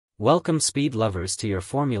Welcome speed lovers to your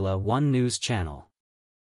Formula One news channel.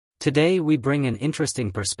 Today we bring an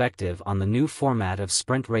interesting perspective on the new format of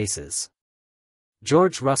sprint races.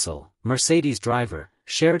 George Rusell, Mercedes driver,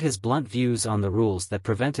 shared his blunt views on the rules that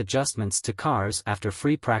prevent adjustments to cars after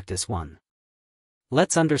free practice 1.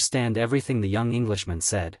 Let's understand everything the young Englishman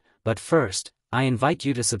said, but first, I invite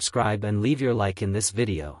you to subscribe and leave your like in this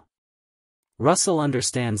video. Rusell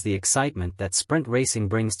understands the excitement that sprint racing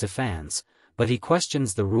brings to fans, but he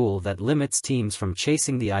questions the rule that limits teams from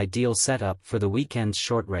chasing the ideal setup for the weekend's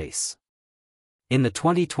short race. In the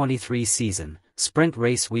 2023 season, sprint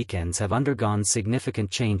race weekends have undergone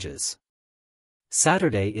significant changes.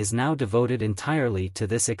 Saturday is now devoted entirely to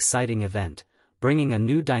this exciting event, bringing a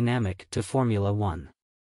new dynamic to Formula One.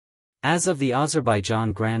 As of the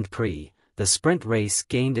Azerbaijan Grand Prix, the sprint race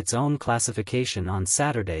gained its own classification on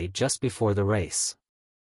Saturday just before the race.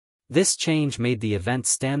 This change made the event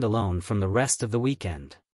stand alone from the rest of the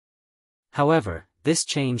weekend. However, this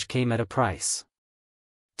change came at a price.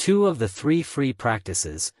 2 of the 3 free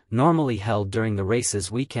practices, normally held during the race's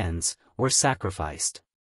weekends, were sacrificed.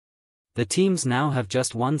 The teams now have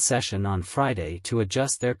just one session on Friday to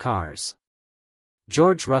adjust their cars.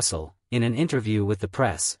 George Rusell, in an interview with the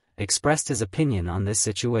press, expressed his opinion on this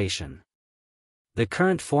situation. The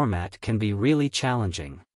current format can be really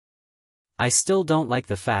challenging. I still don't like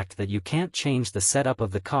the fact that you can't change the setup of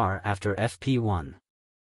the car after FP1.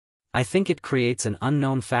 I think it creates an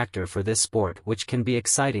unknown factor for this sport which can be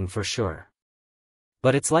exciting for sure.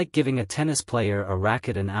 But it's like giving a tennis player a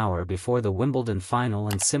racket an hour before the Wimbledon final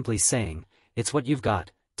and simply saying, "It's what you've got,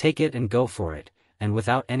 take it and go for it," and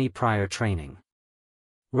without any prior training.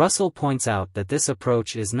 Rusell points out that this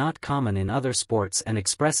approach is not common in other sports and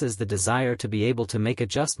expresses the desire to be able to make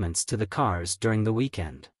adjustments to the cars during the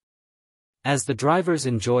weekend. As the drivers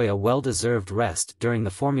enjoy a well-deserved rest during the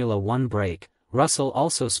Formula One break, Rusell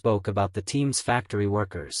also spoke about the team's factory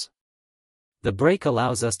workers. The break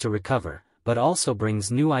allows us to recover, but also brings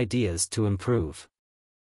new ideas to improve.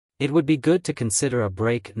 It would be good to consider a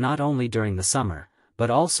break not only during the summer, but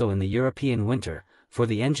also in the European winter, for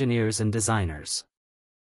the engineers and designers.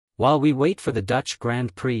 While we wait for the Dutch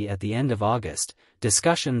Grand Prix at the end of August,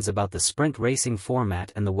 discussions about the sprint racing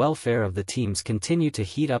format and the welfare of the teams continue to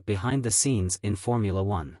heat up behind the scenes in Formula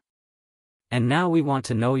One. And now we want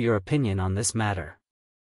to know your opinion on this matter.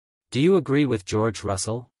 Do you agree with George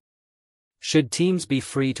Rusell? Should teams be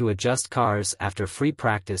free to adjust cars after free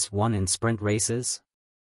practice 1 in sprint races?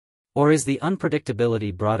 Or is the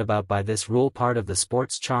unpredictability brought about by this rule part of the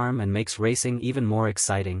sport's charm and makes racing even more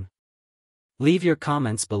exciting? Leave your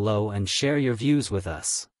comments below and share your views with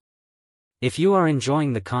us. If you are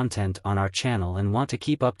enjoying the content on our channel and want to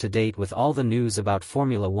keep up to date with all the news about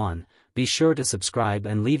Formula One, be sure to subscribe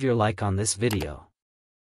and leave your like on this video.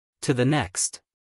 To the next.